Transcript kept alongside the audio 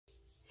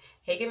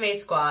Hey GETMADE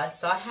Squad.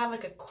 So I have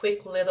like a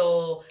quick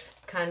little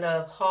kind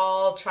of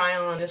haul, try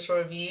on initial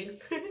review.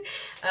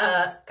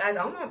 Guys,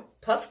 all my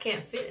puff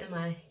can't fit in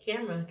my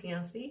camera. Can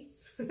y'all see?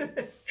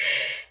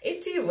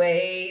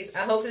 Anyways, I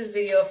hope this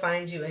video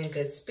finds you in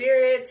good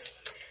spirits.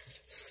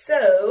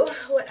 So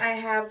what I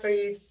have for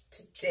you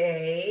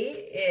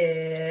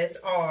today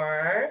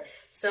are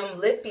some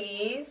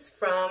lippies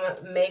from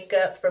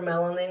Makeup for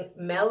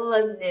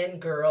Melanin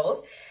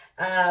Girls.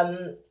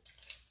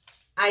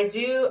 I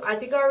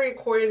think I already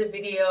recorded a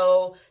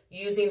video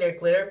using their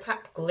glitter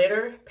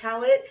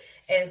palette,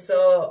 and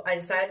so I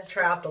decided to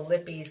try out the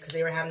lippies because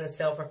they were having a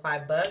sale for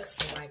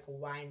 $5. I'm like,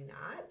 why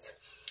not?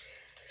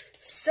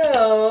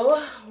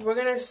 So we're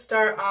gonna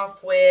start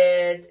off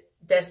with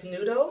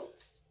Desnudo,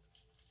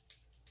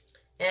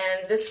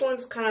 and this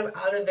one's kind of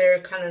out of their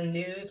kind of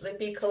nude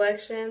lippy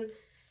collection,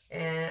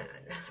 and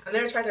I've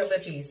never tried their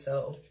lippies,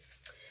 so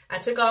I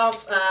just got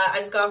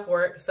off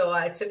work, so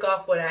I took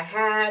off what I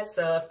had.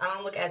 So if I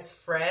don't look as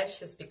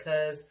fresh, it's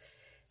because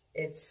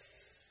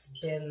it's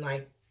been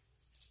like,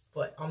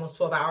 what, almost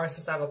 12 hours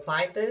since I've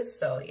applied this.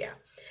 So yeah.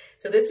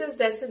 So this is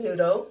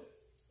Desnudo,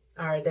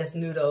 or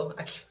Desnudo.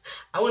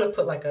 I want to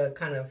put like a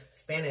kind of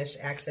Spanish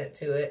accent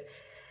to it.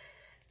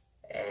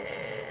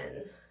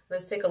 And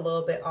let's take a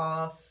little bit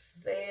off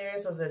there.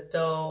 So it's a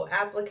dough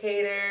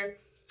applicator.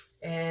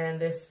 And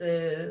this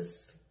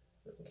is,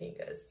 can you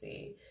guys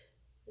see?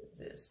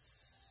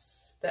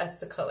 That's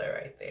the color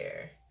right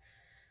there.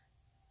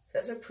 So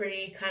that's a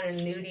pretty kind of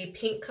nudie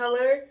pink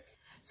color.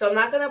 So I'm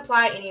not gonna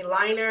apply any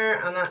liner.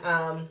 I'm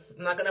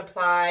not gonna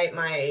apply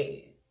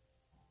my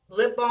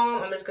lip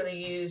balm. I'm just gonna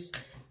use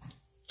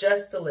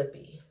just the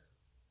lippy.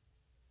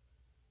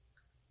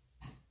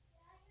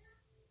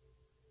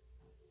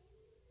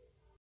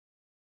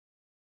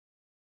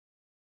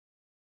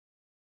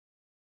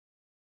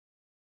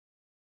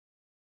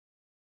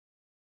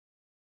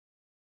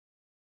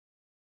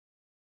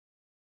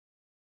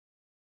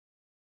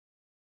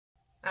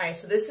 Alright,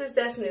 so this is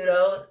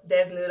Desnudo.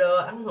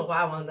 I don't know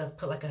why I wanted to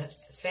put like a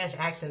Spanish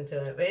accent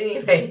to it, but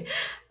anyway.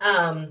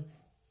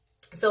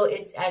 So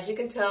as you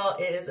can tell,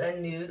 it is a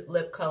nude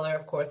lip color,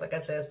 of course, like I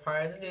said, it's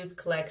part of the nude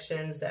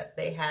collections that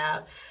they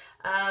have.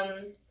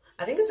 I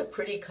think it's a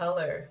pretty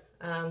color.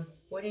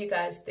 What do you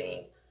guys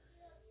think?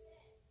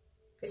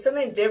 It's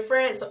something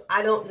different, so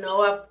I don't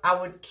know if I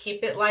would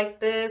keep it like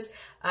this.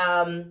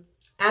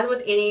 As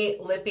with any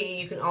lippy,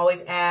 you can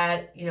always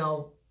add, you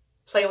know,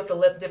 play with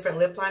the different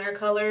lip liner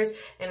colors,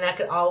 and that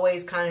could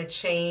always kind of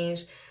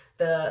change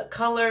the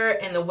color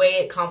and the way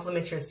it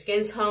complements your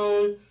skin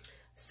tone.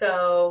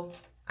 So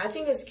I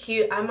think it's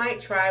cute. I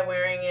might try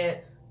wearing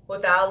it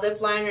without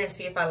lip liner and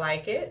see if I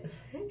like it.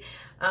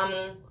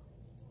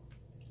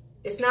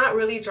 It's not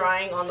really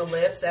drying on the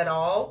lips at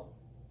all,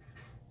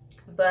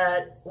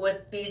 but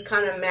with these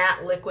kind of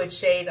matte liquid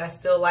shades, I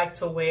still like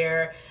to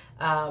wear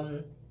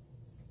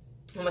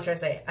what am I trying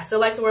to say? I still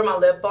like to wear my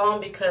lip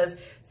balm because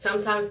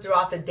sometimes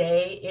throughout the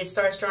day it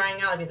starts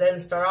drying out. Like, it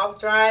doesn't start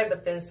off dry,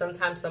 but then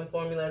sometimes some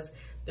formulas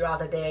throughout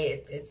the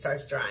day it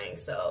starts drying.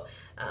 So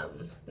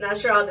not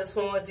sure how this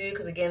one would do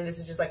because, again, this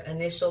is just like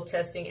initial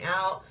testing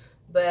out,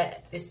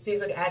 but it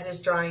seems like as it's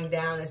drying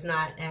down, it's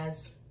not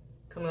as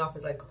coming off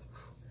as like.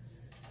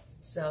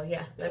 So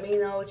yeah, let me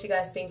know what you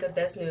guys think of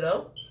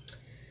Desnudo.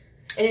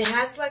 And it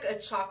has like a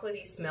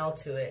chocolatey smell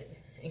to it,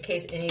 in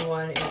case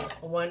anyone is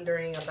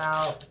wondering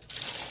about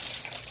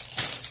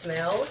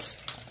smells.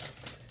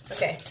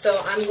 Okay, so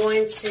I'm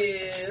going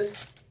to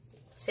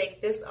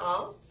take this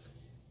off.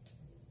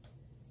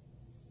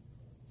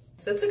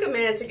 So it took a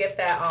minute to get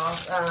that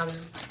off.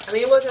 I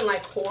mean, it wasn't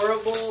like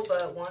horrible,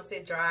 but once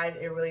it dries,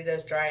 it really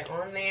does dry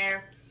on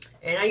there.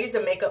 And I used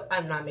a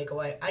not makeup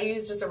wipe. I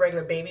used just a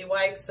regular baby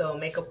wipe, so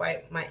makeup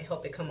wipe might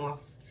help it come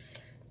off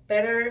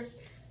better.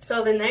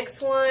 So the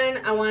next one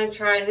I want to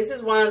try, and this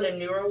is one of the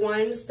newer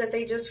ones that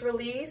they just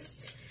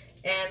released.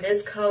 And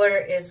this color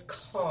is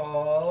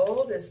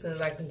called, as soon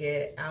as I can get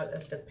it out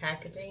of the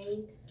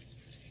packaging.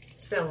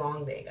 It's been a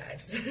long day,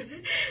 guys.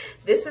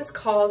 This is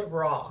called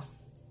Raw.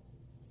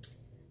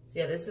 So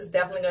yeah, this is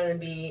definitely going to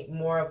be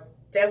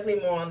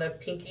definitely more on the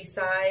pinky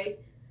side.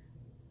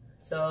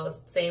 So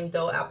same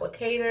dough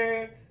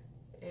applicator,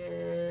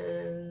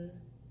 and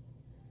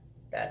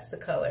that's the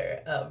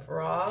color of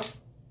Raw.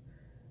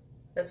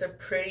 That's a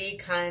pretty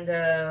kind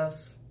of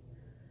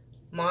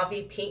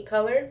mauvey pink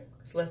color.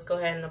 So let's go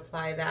ahead and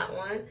apply that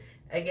one.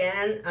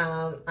 Again,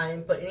 I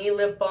didn't put any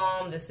lip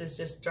balm. This is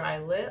just dry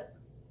lip.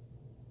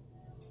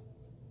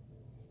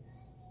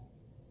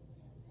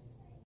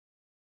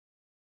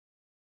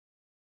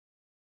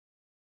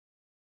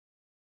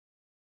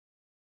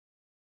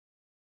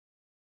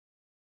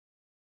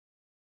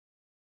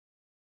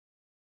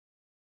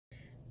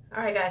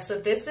 Alright guys, so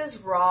this is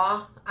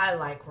Raw. I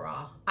like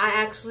Raw.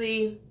 I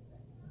actually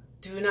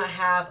do not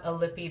have a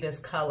lippy this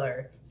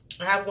color.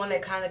 I have one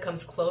that kind of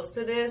comes close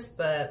to this,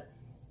 but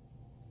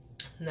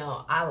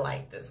no, I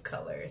like this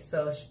color.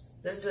 So this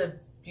is a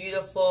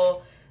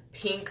beautiful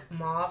pink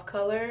mauve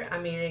color. I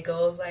mean, it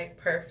goes like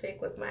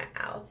perfect with my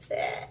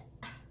outfit.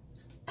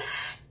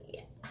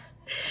 Yeah.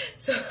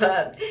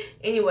 So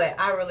anyway,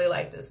 I really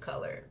like this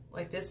color.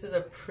 Like, this is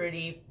a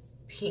pretty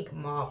pink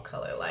mauve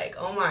color. Like,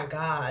 oh my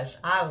gosh,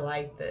 I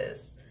like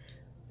this.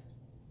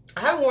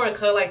 I haven't worn a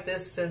color like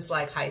this since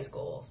like high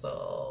school,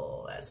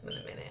 so that's been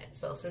a minute.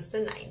 So since the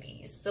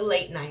 90s, the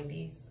late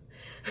 90s.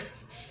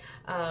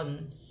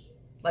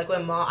 Like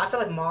when mauve, I feel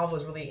like mauve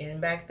was really in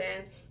back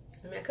then.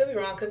 I mean, I could be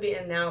wrong, could be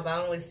in now, but I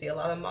don't really see a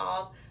lot of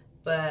mauve.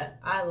 But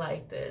I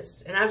like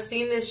this. And I've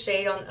seen this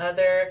shade on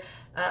other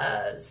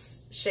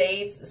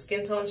shades,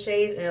 skin tone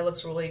shades, and it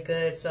looks really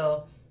good.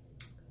 So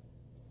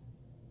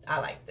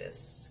I like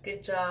this.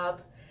 Good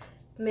job.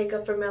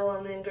 Makeup for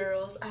Melanin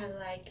girls. I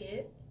like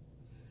it.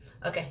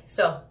 Okay,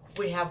 so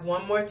we have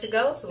one more to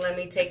go. So let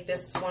me take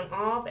this one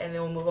off and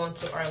then we'll move on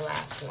to our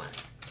last one.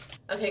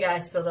 Okay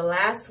guys, so the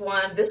last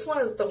one, this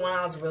one is the one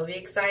I was really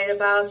excited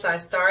about. So I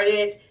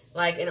started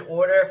like in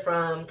order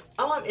from,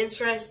 oh, I'm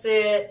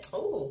interested,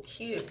 oh,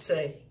 cute,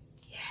 to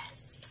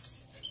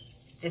yes,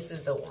 this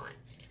is the one.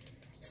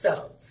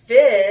 So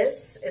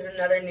this is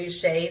another new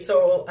shade.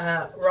 So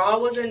Raw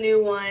was a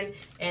new one,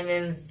 and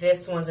then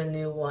this one's a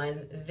new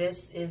one.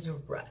 This is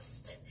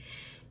Rust.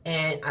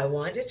 And I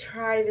wanted to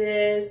try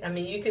this. I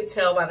mean, you could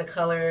tell by the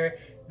color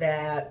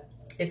that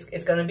it's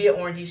going to be an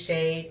orangey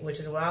shade, which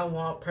is what I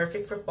want.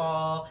 Perfect for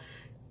fall.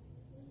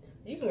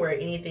 You can wear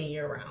anything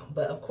year round.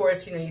 But of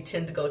course, you know, you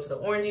tend to go to the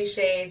orangey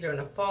shades during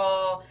the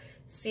fall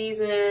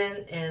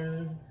season.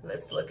 And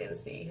let's look and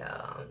see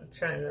how I'm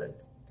trying to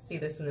see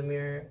this in the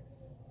mirror.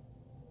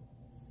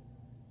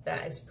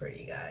 That is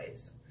pretty,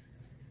 guys.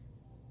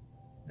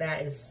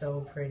 That is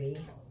so pretty.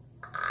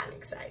 I'm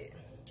excited.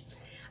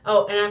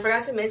 Oh, and I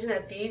forgot to mention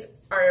that these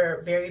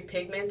are very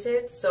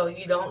pigmented, so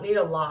you don't need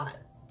a lot.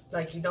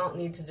 Like, you don't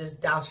need to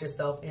just douse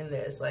yourself in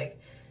this. Like,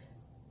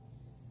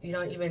 you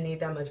don't even need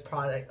that much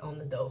product on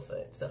the doe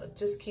foot. So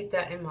just keep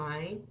that in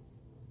mind.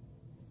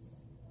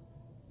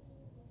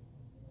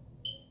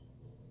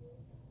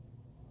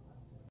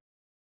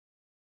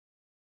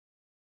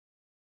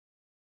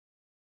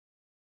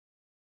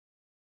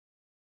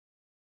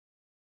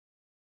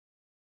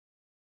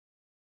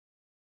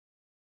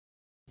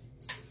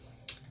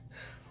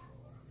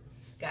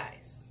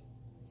 Guys,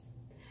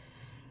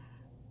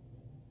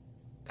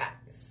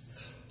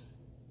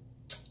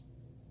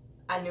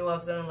 I knew I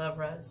was gonna love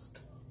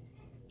Rust.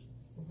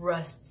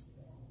 Rust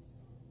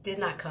did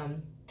not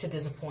come to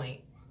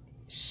disappoint.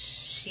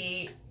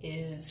 She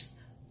is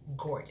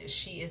gorgeous.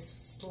 She is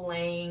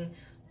slaying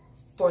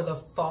for the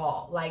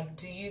fall. Like,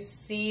 do you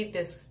see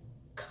this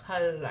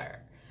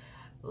color?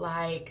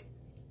 Like,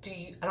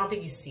 I don't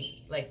think you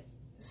see, like,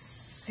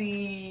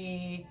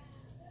 see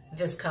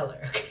this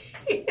color,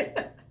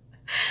 okay?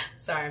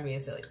 Sorry, I'm being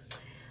silly.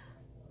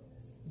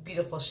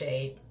 Beautiful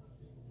shade.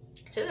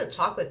 She has a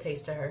chocolate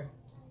taste to her.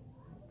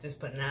 Just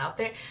putting that out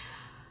there.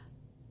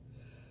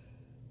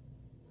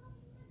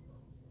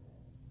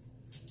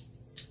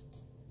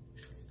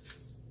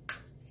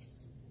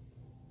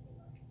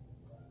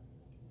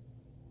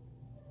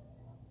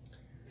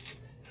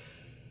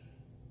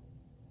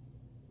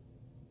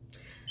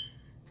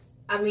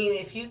 I mean,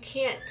 if you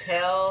can't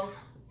tell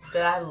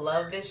that I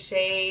love this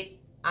shade,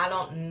 I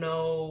don't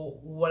know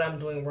what I'm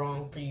doing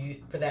wrong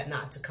for that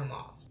not to come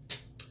off.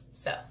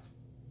 So,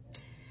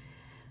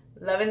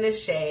 loving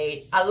this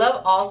shade. I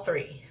love all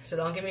three, so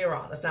don't get me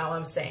wrong. That's not what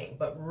I'm saying.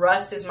 But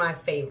Rust is my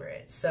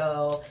favorite.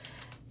 So,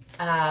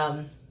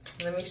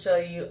 let me show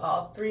you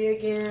all three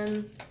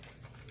again.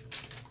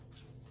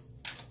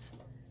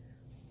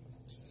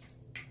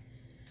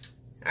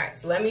 All right,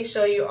 so let me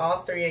show you all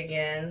three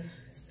again.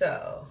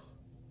 So,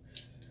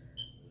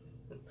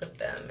 put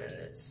them in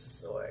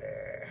this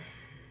order.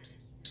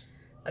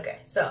 Okay,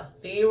 so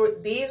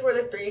these were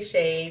the three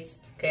shades,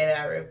 okay, that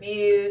I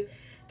reviewed.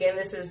 Again,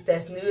 this is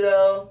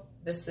Desnudo,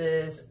 this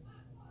is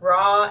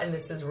Raw, and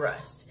this is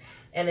Rust.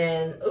 And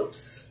then,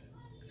 oops,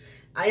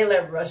 I didn't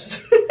let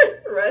Rust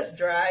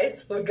dry,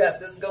 so we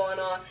got this going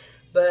on.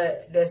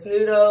 But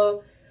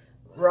Desnudo,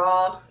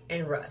 Raw,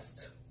 and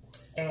Rust.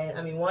 And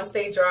I mean, once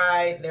they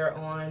dry, they're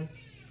on.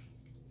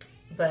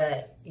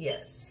 But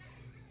yes,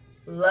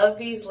 love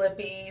these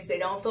lippies. They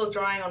don't feel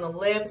drying on the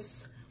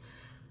lips.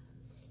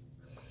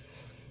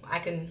 I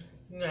can,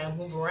 you know,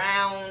 move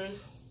around.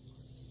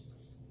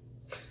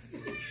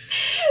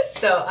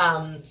 So,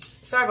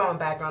 sorry about my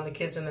background. The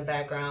kids are in the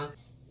background.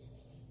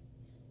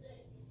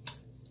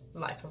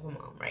 Life of a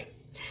mom, right?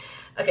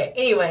 Okay,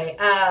 anyway,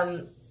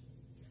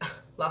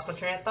 lost my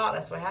train of thought.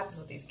 That's what happens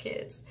with these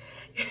kids.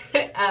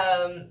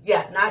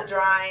 Yeah, not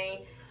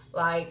drying.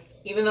 Like,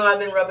 even though I've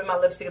been rubbing my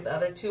lipstick with the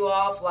other two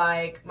off,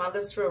 like, my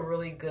lips feel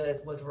really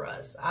good with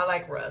Rust. I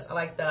like Rust. I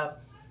like the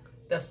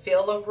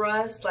feel of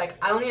Rust. Like,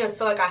 I don't even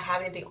feel like I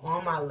have anything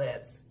on my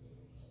lips.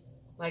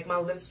 Like, my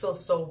lips feel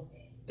so,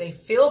 they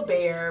feel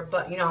bare,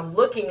 but, you know, I'm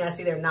looking, I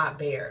see they're not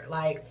bare.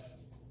 Like,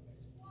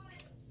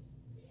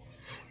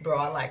 bro,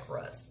 I like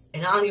Rust.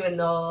 And I don't even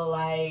know,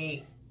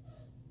 like,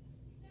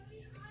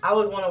 I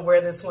would want to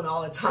wear this one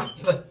all the time.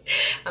 But,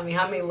 I mean,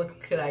 how many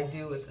looks could I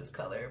do with this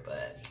color?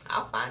 But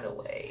I'll find a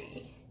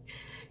way.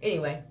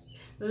 Anyway,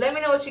 Let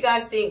me know what you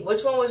guys think.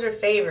 Which one was your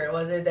favorite?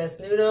 Was it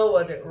Desnudo?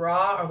 Was it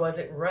Raw? Or was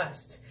it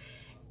Rust?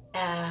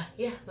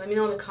 Yeah, let me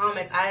know in the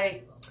comments.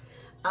 I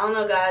don't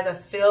know, guys. I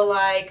feel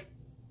like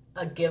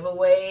a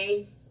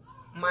giveaway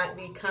might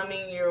be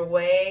coming your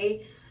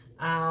way.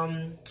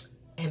 And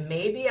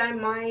maybe I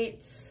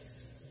might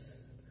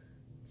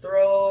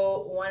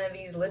throw one of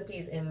these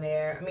lippies in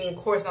there. I mean, of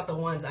course, not the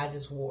ones I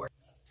just wore.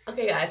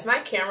 Okay, guys, my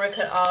camera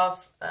cut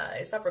off.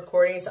 It stopped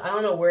recording, so I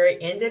don't know where it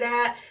ended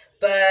at.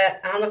 But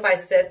I don't know if I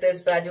said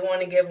this, but I do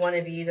want to give one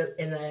of these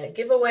in the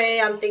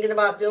giveaway I'm thinking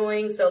about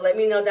doing. So let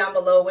me know down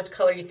below which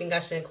color you think I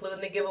should include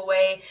in the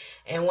giveaway.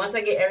 And once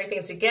I get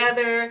everything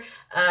together,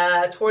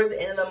 towards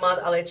the end of the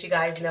month, I'll let you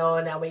guys know.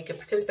 And that way you can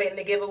participate in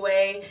the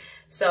giveaway.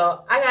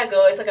 So I gotta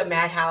go. It's like a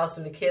madhouse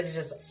and the kids are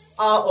just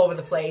all over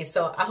the place.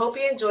 So I hope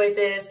you enjoyed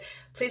this.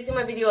 Please give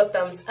my video a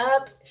thumbs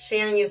up.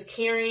 Sharing is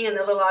caring. I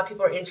know that a lot of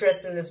people are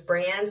interested in this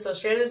brand. So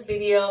share this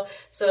video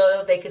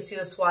so they can see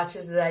the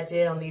swatches that I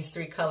did on these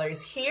 3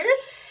 colors here.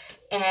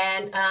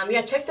 And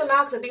yeah, check them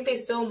out because I think they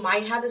still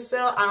might have the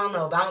sale. I don't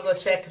know, but I'm going to go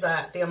check because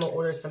I think I'm going to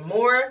order some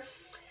more.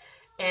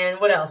 And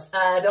what else?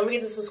 Don't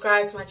forget to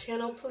subscribe to my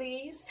channel,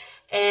 please.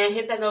 And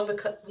hit that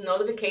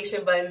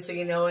notification button so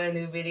you know when a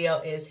new video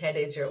is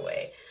headed your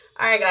way.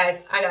 All right,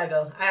 guys, I got to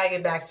go. I got to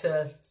get back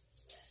to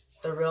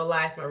my real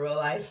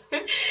life.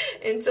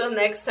 Until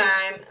next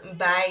time,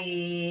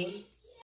 bye.